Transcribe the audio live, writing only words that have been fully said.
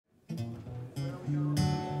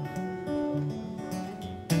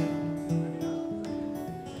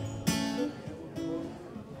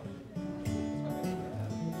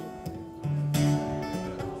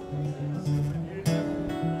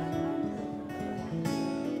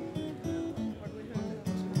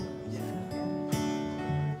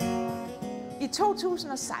I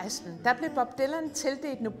 2016 der blev Bob Dylan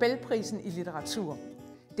tildelt Nobelprisen i litteratur.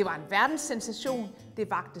 Det var en verdenssensation, det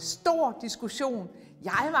vakte stor diskussion.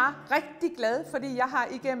 Jeg var rigtig glad, fordi jeg har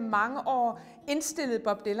igennem mange år indstillet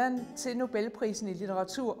Bob Dylan til Nobelprisen i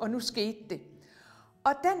litteratur, og nu skete det.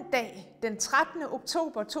 Og den dag, den 13.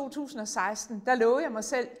 oktober 2016, der lovede jeg mig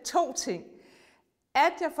selv 2 ting.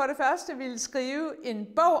 At jeg for det første ville skrive en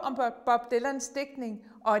bog om Bob Dylans digtning,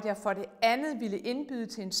 og at jeg for det andet ville indbyde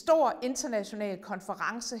til en stor international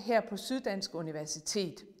konference her på Syddansk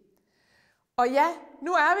Universitet. Og ja,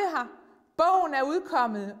 nu er vi her. Bogen er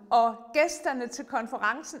udkommet, og gæsterne til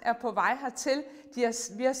konferencen er på vej hertil.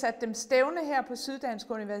 Vi har sat dem stævne her på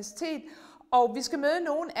Syddansk Universitet, og vi skal møde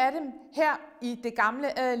nogle af dem her i det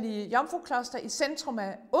gamle adelige Jomfrukloster i centrum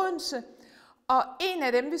af Odense. Og en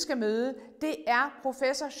af dem, vi skal møde, det er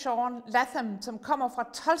professor Sean Latham, som kommer fra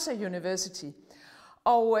Tulsa University.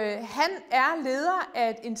 Og han er leder af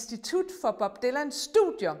et institut for Bob Dylans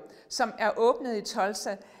studier, som er åbnet i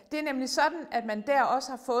Tulsa. Det er nemlig sådan, at man der også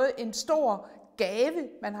har fået en stor gave.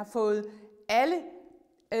 Man har fået alle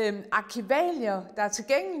arkivalier, der er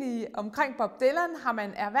tilgængelige omkring Bob Dylan, har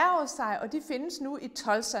man erhvervet sig, og de findes nu i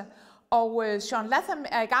Tulsa. Og Sean Latham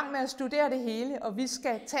er i gang med at studere det hele, og vi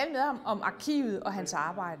skal tale med ham om arkivet og hans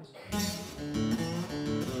arbejde.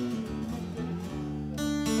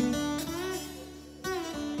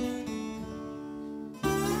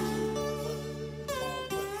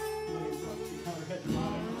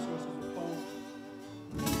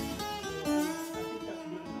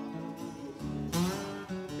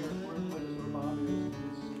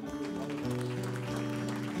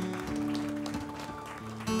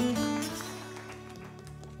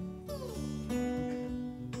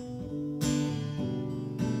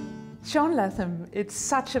 Sean Latham, it's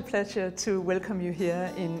such a pleasure to welcome you here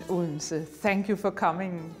in Odense. Thank you for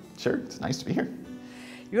coming. Sure, it's nice to be here.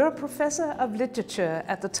 You're a professor of literature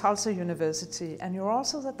at the Tulsa University, and you're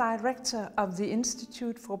also the director of the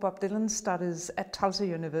Institute for Bob Dylan Studies at Tulsa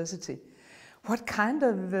University. What kind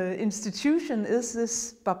of institution is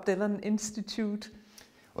this Bob Dylan Institute?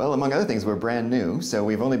 Well, among other things, we're brand new, so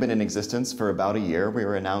we've only been in existence for about a year. We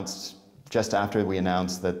were announced just after we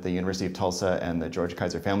announced that the University of Tulsa and the George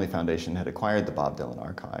Kaiser Family Foundation had acquired the Bob Dylan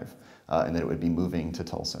archive and that it would be moving to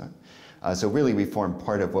Tulsa. So really we form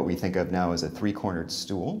part of what we think of now as a 3-cornered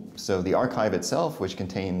stool. So the archive itself, which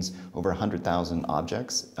contains over 100,000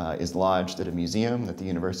 objects, is lodged at a museum that the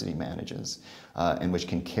university manages and which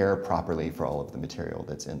can care properly for all of the material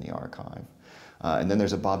that's in the archive. And then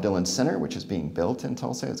there's a Bob Dylan Center, which is being built in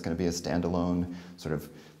Tulsa. It's going to be a standalone sort of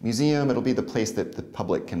museum. It'll be the place that the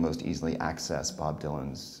public can most easily access Bob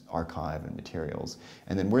Dylan's archive and materials.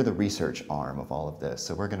 And then we're the research arm of all of this.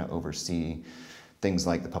 So we're going to oversee things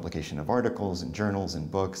like the publication of articles and journals and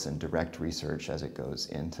books and direct research as it goes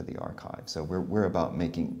into the archive. So we're about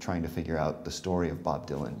trying to figure out the story of Bob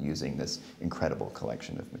Dylan using this incredible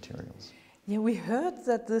collection of materials. Yeah, we heard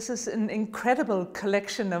that this is an incredible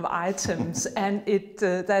collection of items and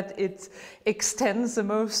that it extends the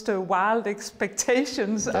most wild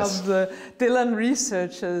expectations of the Dylan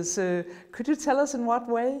researchers. Could you tell us in what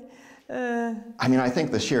way? I mean, I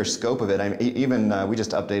think the sheer scope of it, we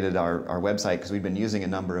just updated our website because we've been using a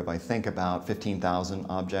number of, I think, about 15,000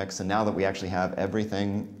 objects, and now that we actually have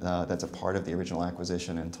everything that's a part of the original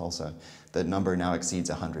acquisition in Tulsa, the number now exceeds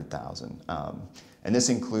 100,000. And this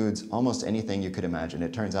includes almost anything you could imagine.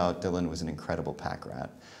 It turns out Dylan was an incredible pack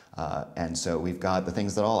rat. And so we've got the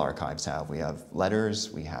things that all archives have. We have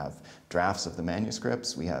letters, we have drafts of the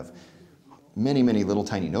manuscripts, we have many, many little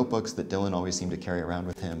tiny notebooks that Dylan always seemed to carry around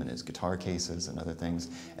with him in his guitar cases and other things.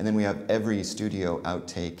 And then we have every studio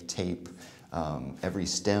outtake tape, every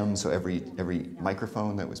stem, so every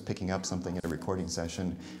microphone that was picking up something at a recording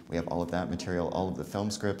session. We have all of that material, all of the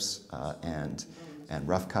film scripts and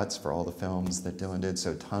rough cuts for all the films that Dylan did,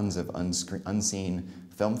 so tons of unseen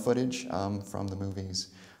film footage from the movies,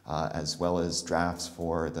 as well as drafts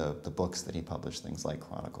for the books that he published, things like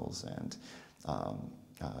Chronicles and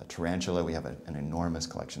Tarantula. We have an enormous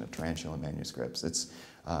collection of Tarantula manuscripts.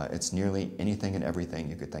 It's nearly anything and everything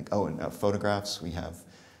you could think. Oh, and photographs. We have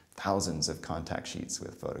thousands of contact sheets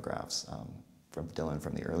with photographs from Dylan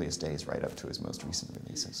from the earliest days right up to his most recent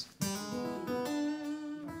releases.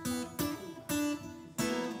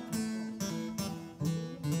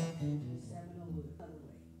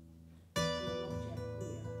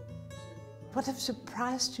 What have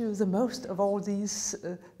surprised you the most of all this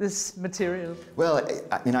material? Well,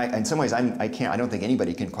 in some ways, I don't think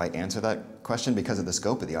anybody can quite answer that question because of the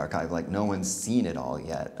scope of the archive. Like, no one's seen it all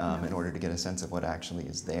yet in order to get a sense of what actually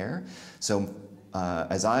is there. So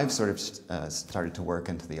as I've sort of started to work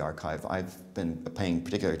into the archive, I've been paying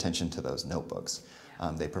particular attention to those notebooks.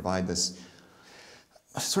 They provide this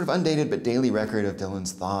sort of undated but daily record of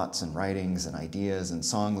Dylan's thoughts and writings and ideas and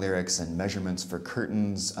song lyrics and measurements for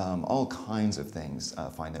curtains. All kinds of things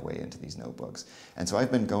find their way into these notebooks. And so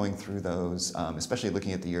I've been going through those, especially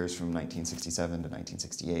looking at the years from 1967 to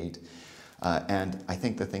 1968. And I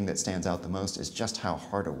think the thing that stands out the most is just how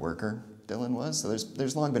hard a worker Dylan was. So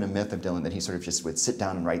there's long been a myth of Dylan that he sort of just would sit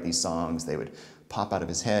down and write these songs. They would pop out of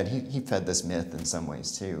his head. He fed this myth in some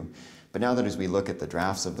ways too. But now that as we look at the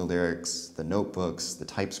drafts of the lyrics, the notebooks, the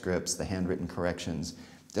typescripts, the handwritten corrections,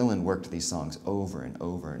 Dylan worked these songs over and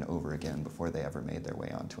over and over again before they ever made their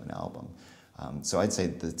way onto an album. So I'd say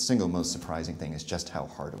the single most surprising thing is just how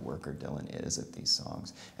hard a worker Dylan is at these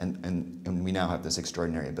songs. And we now have this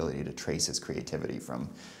extraordinary ability to trace his creativity from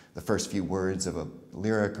the first few words of a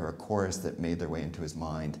lyric or a chorus that made their way into his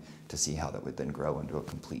mind to see how that would then grow into a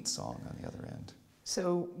complete song on the other end.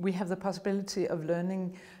 So we have the possibility of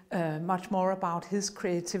learning much more about his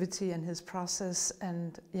creativity and his process,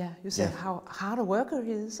 and you said how hard a worker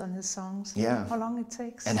he is on his songs. Yeah. How long it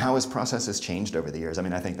takes. And how his process has changed over the years. I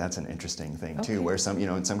mean, I think that's an interesting thing too, where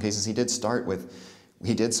in some cases he did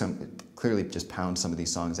clearly just pound some of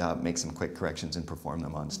these songs out, make some quick corrections and perform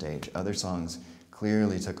them on stage. Other songs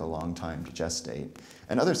clearly took a long time to gestate.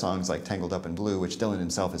 And other songs like Tangled Up in Blue, which Dylan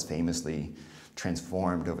himself has famously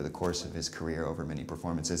transformed over the course of his career over many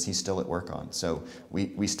performances, he's still at work on. So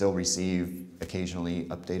we still receive occasionally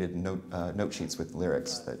updated note sheets with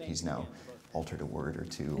lyrics that he's now altered a word or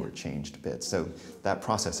two or changed bits. So that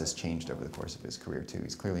process has changed over the course of his career too.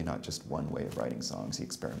 He's clearly not just one way of writing songs, he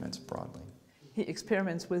experiments broadly. He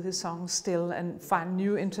experiments with his songs still and find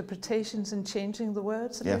new interpretations and changing the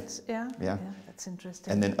words a bit. Yeah, that's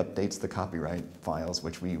interesting. And then updates the copyright files,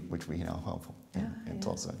 which we now have in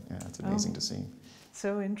Tulsa. Yeah, it's amazing to see.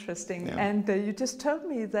 So interesting. Yeah. And you just told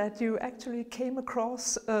me that you actually came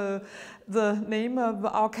across the name of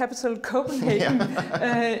our capital, Copenhagen,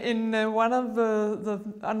 in one of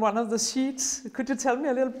on one of the sheets. Could you tell me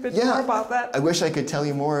a little bit more about that? I wish I could tell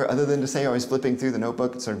you more, other than to say I was flipping through the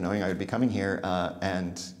notebook, sort of knowing I would be coming here,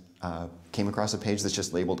 and came across a page that's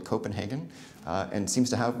just labeled Copenhagen, and seems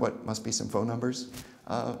to have what must be some phone numbers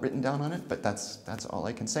written down on it. But that's all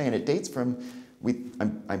I can say, and it dates from.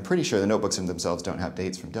 I'm pretty sure the notebooks in themselves don't have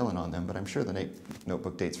dates from Dylan on them, but I'm sure the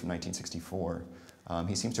notebook dates from 1964.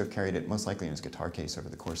 He seems to have carried it most likely in his guitar case over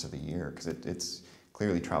the course of a year, because it's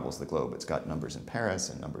clearly travels the globe. It's got numbers in Paris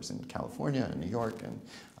and numbers in California and New York, and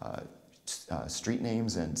street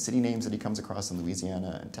names and city names that he comes across in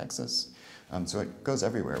Louisiana and Texas. So it goes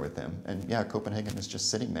everywhere with him. And yeah, Copenhagen is just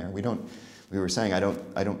sitting there. We were saying I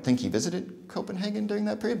don't think he visited Copenhagen during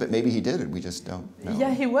that period, but maybe he did, and we just don't know.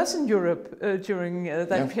 Yeah, he was in Europe during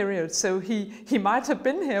that period, so he might have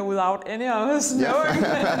been here without any of us knowing.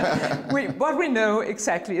 What we know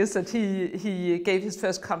exactly is that he gave his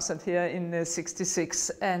first concert here in '66,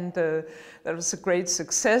 and that was a great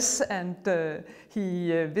success. And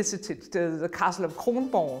he visited the castle of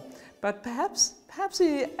Kronborg, but perhaps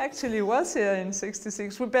he actually was here in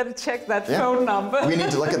 '66. We better check that phone number. We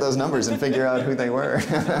need to look at those numbers and figure out who they were.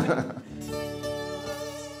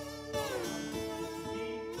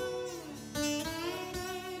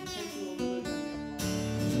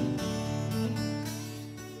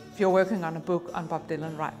 You're working on a book on Bob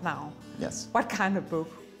Dylan right now. Yes. What kind of book?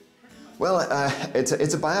 Well,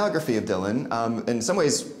 it's a biography of Dylan. In some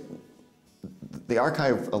ways, the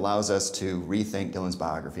archive allows us to rethink Dylan's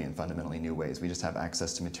biography in fundamentally new ways. We just have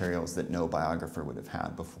access to materials that no biographer would have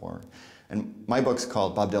had before. And my book's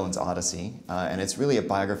called Bob Dylan's Odyssey, and it's really a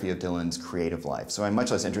biography of Dylan's creative life. So I'm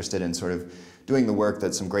much less interested in sort of doing the work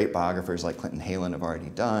that some great biographers like Clinton Halen have already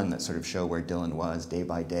done, that sort of show where Dylan was day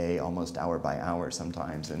by day, almost hour by hour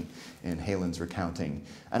sometimes, in Halen's recounting.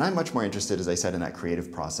 And I'm much more interested, as I said, in that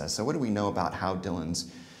creative process. So what do we know about how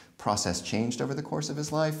Dylan's process changed over the course of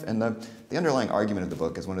his life? And the underlying argument of the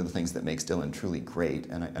book is one of the things that makes Dylan truly great,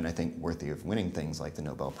 and I think worthy of winning things like the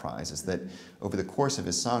Nobel Prize, is that over the course of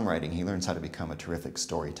his songwriting, he learns how to become a terrific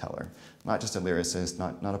storyteller. Not just a lyricist,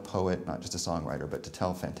 not a poet, not just a songwriter, but to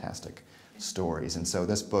tell fantastic stories. And so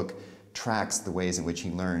this book tracks the ways in which he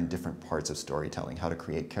learned different parts of storytelling, how to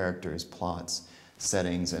create characters, plots,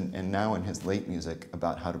 settings, and now in his late music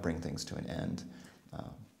about how to bring things to an end.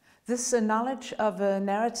 This knowledge of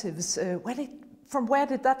narratives, from where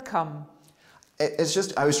did that come? It's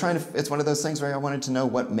just, it's one of those things where I wanted to know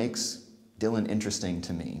what makes Dylan interesting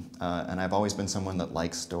to me. And I've always been someone that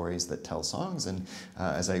likes stories that tell songs, and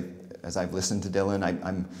as I've listened to Dylan,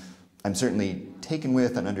 I'm certainly taken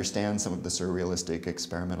with and understand some of the surrealistic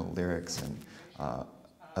experimental lyrics, and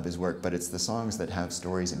of his work, but it's the songs that have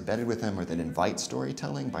stories embedded with them or that invite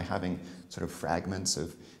storytelling by having sort of fragments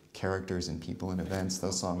of characters and people and events.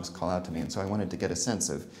 Those songs call out to me, and so I wanted to get a sense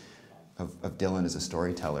of Dylan as a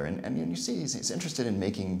storyteller. And you see he's interested in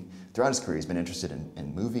making, throughout his career, he's been interested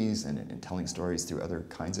in movies and in telling stories through other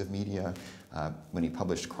kinds of media. When he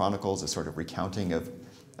published Chronicles, a sort of recounting of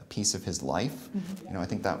a piece of his life, you know, I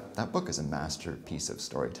think that book is a masterpiece of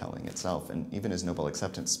storytelling itself, and even his Nobel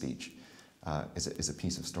acceptance speech is a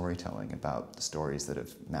piece of storytelling about the stories that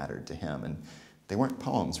have mattered to him. And they weren't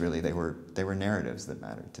poems, really. They were narratives that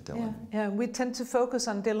mattered to Dylan. Yeah, we tend to focus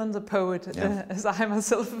on Dylan the poet, Yeah. as I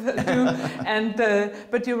myself do. And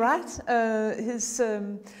but you're right. A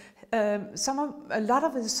lot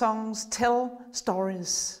of his songs tell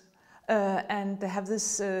stories, and they have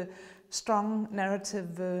this strong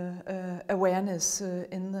narrative awareness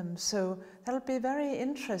in them. So that'll be very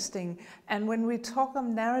interesting. And when we talk of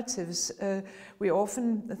narratives, we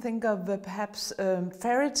often think of perhaps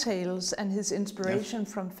fairy tales and his inspiration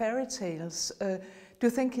from fairy tales. Do you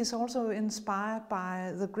think he's also inspired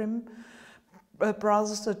by the Grimm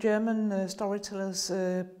brothers, the German storytellers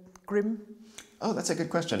Grimm? Oh, that's a good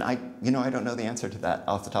question. I don't know the answer to that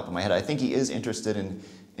off the top of my head. I think he is interested in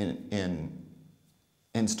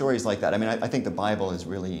stories like that. I mean, I think the Bible is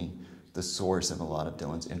really the source of a lot of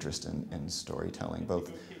Dylan's interest in storytelling,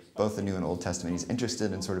 both the New and Old Testament. He's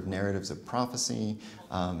interested in sort of narratives of prophecy,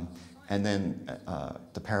 and then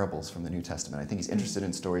the parables from the New Testament. I think he's interested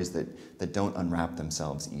in stories that don't unwrap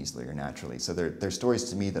themselves easily or naturally. So they're stories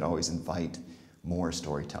to me that always invite more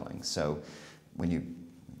storytelling. So when you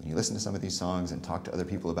listen to some of these songs and talk to other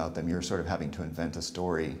people about them, you're sort of having to invent a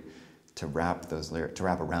story to wrap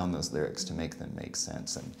around those lyrics to make them make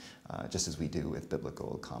sense, and just as we do with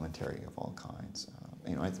biblical commentary of all kinds.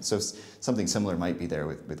 So something similar might be there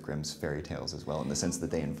with Grimm's fairy tales as well, in the sense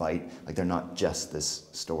that they invite, like they're not just this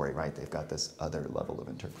story, right? They've got this other level of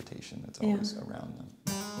interpretation that's always around them.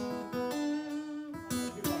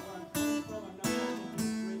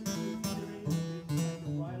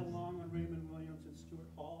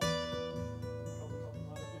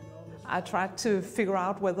 I tried to figure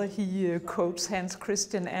out whether he quotes Hans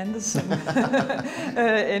Christian Andersen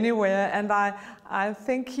anywhere, and I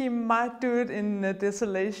think he might do it in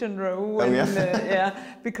Desolation Row.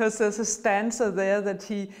 Because there's a stanza there that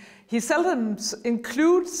he seldom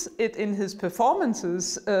includes it in his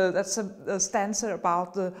performances. That's a stanza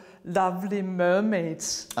about the lovely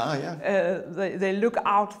mermaids. They look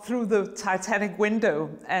out through the Titanic window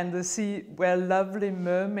and they see where lovely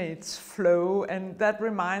mermaids flow, and that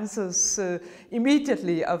reminds us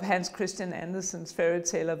immediately of Hans Christian Andersen's fairy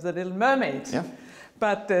tale of the Little Mermaid. Yeah.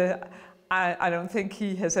 But I don't think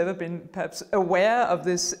he has ever been perhaps aware of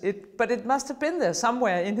this, but it must have been there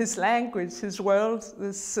somewhere in his language, his world,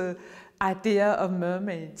 this idea of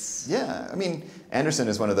mermaids. Yeah, I mean, Andersen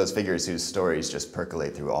is one of those figures whose stories just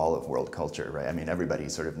percolate through all of world culture, right? I mean, everybody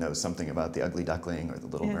sort of knows something about the Ugly Duckling or the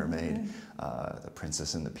Little Mermaid, the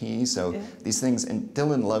Princess and the Pea. So these things, and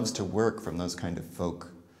Dylan loves to work from those kind of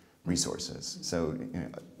folk resources. So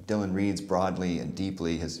Dylan reads broadly and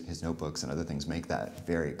deeply. His notebooks and other things make that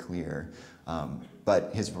very clear.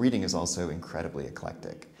 But his reading is also incredibly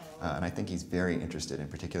eclectic. And I think he's very interested in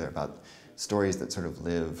particular about stories that sort of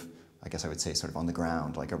live, I guess I would say, sort of on the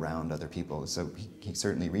ground, like around other people. So he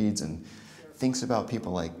certainly reads and thinks about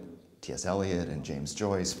people like T.S. Eliot and James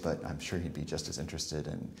Joyce, but I'm sure he'd be just as interested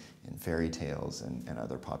in fairy tales and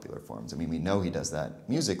other popular forms. I mean, we know he does that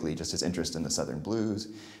musically, just his interest in the Southern blues,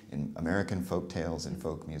 in American folk tales and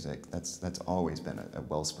folk music. That's always been a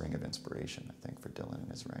wellspring of inspiration, I think, for Dylan in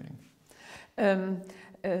his writing.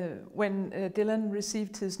 When Dylan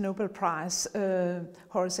received his Nobel Prize,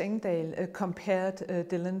 Horace Engdahl compared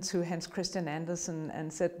Dylan to Hans Christian Andersen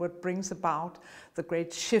and said what brings about the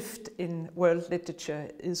great shift in world literature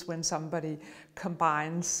is when somebody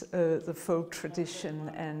combines the folk tradition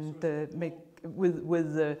and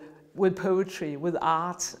with poetry, with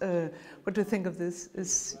art. What do you think of this?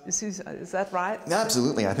 Is that right?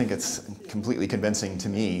 Absolutely. I think it's completely convincing to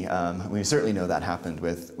me. We certainly know that happened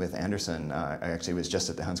with Andersen. I actually was just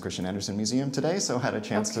at the Hans Christian Andersen Museum today, so had a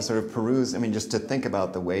chance to sort of peruse, I mean, just to think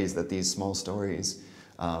about the ways that these small stories,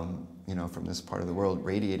 from this part of the world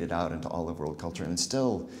radiated out into all of world culture and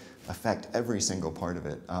still affect every single part of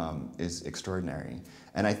it is extraordinary.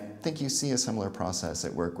 And I think you see a similar process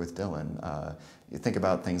at work with Dylan. You think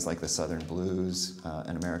about things like the Southern blues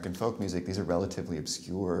and American folk music. These are relatively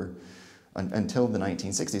obscure until the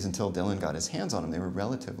 1960s, until Dylan got his hands on them. They were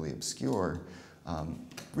relatively obscure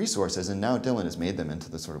resources, and now Dylan has made them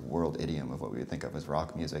into the sort of world idiom of what we would think of as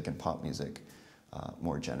rock music and pop music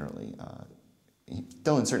more generally.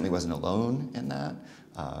 Dylan certainly wasn't alone in that.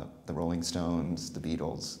 The Rolling Stones, the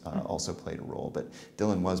Beatles also played a role, but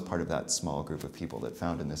Dylan was part of that small group of people that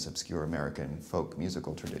found in this obscure American folk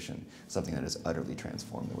musical tradition something that has utterly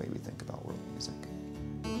transformed the way we think about world music.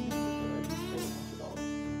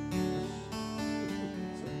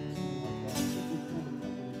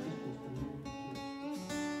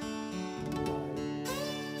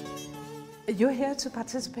 You're here to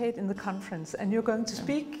participate in the conference, and you're going to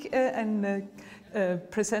speak and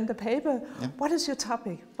present a paper. Yeah. What is your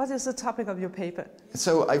topic? What is the topic of your paper?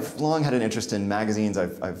 So I've long had an interest in magazines.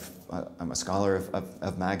 I'm a scholar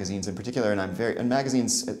of magazines in particular, and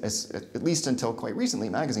magazines, at least until quite recently,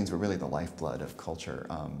 magazines were really the lifeblood of culture.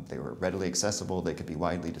 They were readily accessible. They could be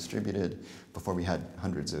widely distributed. Before we had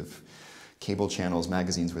hundreds of cable channels,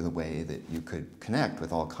 magazines were the way that you could connect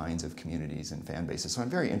with all kinds of communities and fan bases. So I'm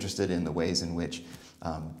very interested in the ways in which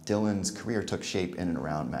Dylan's career took shape in and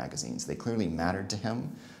around magazines. They clearly mattered to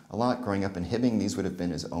him a lot. Growing up in Hibbing, these would have been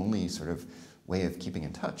his only sort of way of keeping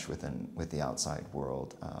in touch with the outside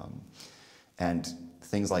world. And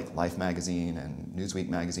things like Life magazine and Newsweek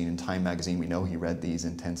magazine and Time magazine, we know he read these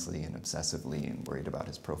intensely and obsessively and worried about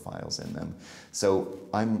his profiles in them. So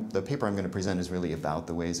the paper I'm going to present is really about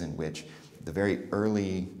the ways in which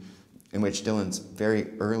Dylan's very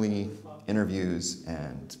early interviews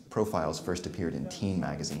and profiles first appeared in teen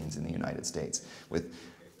magazines in the United States, with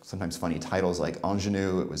sometimes funny titles like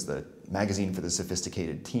Ingenue. It was the magazine for the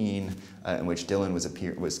sophisticated teen, in which Dylan was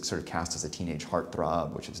sort of cast as a teenage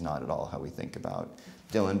heartthrob, which is not at all how we think about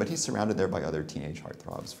Dylan, but he's surrounded there by other teenage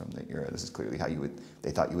heartthrobs from the era. This is clearly how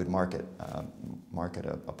they thought you would market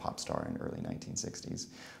a pop star in early 1960s.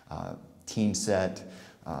 Teen Set,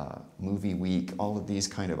 Movie Week, all of these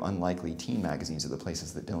kind of unlikely teen magazines are the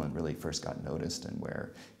places that Dylan really first got noticed and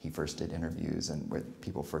where he first did interviews and where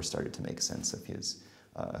people first started to make sense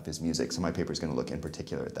of his music. So my paper is going to look in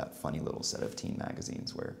particular at that funny little set of teen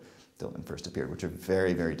magazines where Dylan first appeared, which are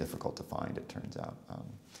very, very difficult to find, it turns out.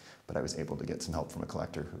 But I was able to get some help from a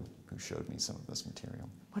collector who showed me some of this material.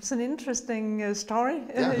 What's an interesting story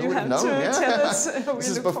yeah, you have to tell us. This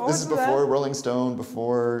is before Rolling Stone,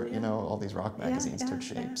 before all these rock magazines took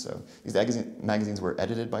shape. Yeah. So these magazines were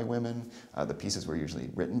edited by women. The pieces were usually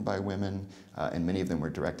written by women, and many of them were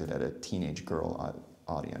directed at a teenage girl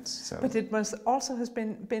audience. So. But it must also has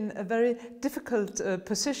been a very difficult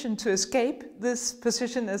position to escape this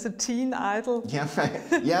position as a teen idol. Yeah,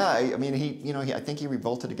 yeah. I mean, I think he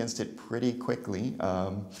revolted against it pretty quickly,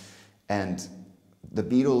 and the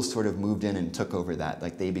Beatles sort of moved in and took over that.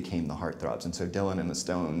 Like they became the heartthrobs, and so Dylan and the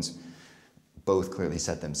Stones both clearly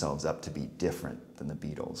set themselves up to be different than the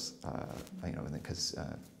Beatles. Because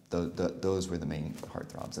those were the main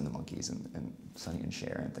heartthrobs, and the Monkees and Sonny and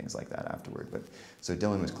Cher and things like that afterward. But so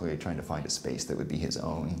Dylan was clearly trying to find a space that would be his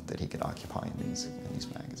own, that he could occupy in these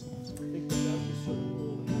magazines.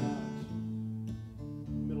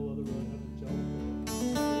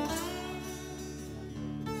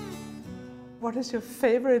 What is your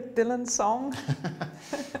favorite Dylan song?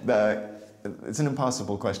 It's an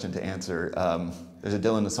impossible question to answer. There's a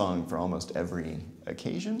Dylan song for almost every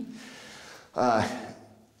occasion. I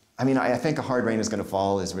think A Hard Rain Is Gonna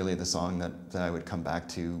Fall is really the song that I would come back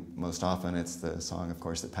to most often. It's the song, of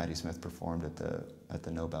course, that Patti Smith performed at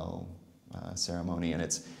the Nobel ceremony, and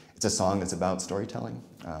it's a song that's about storytelling,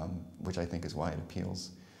 which I think is why it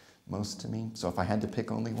appeals most to me. So if I had to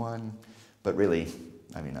pick only one, but really,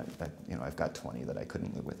 I've got 20 that I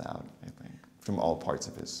couldn't live without, I think, from all parts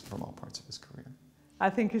of his career. I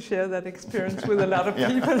think you share that experience with a lot of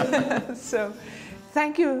people. So,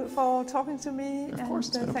 thank you for talking to me. Of course,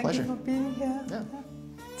 it's been a thank pleasure. You for being here. Yeah.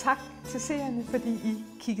 Tak til seerne, fordi I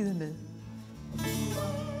kiggede med.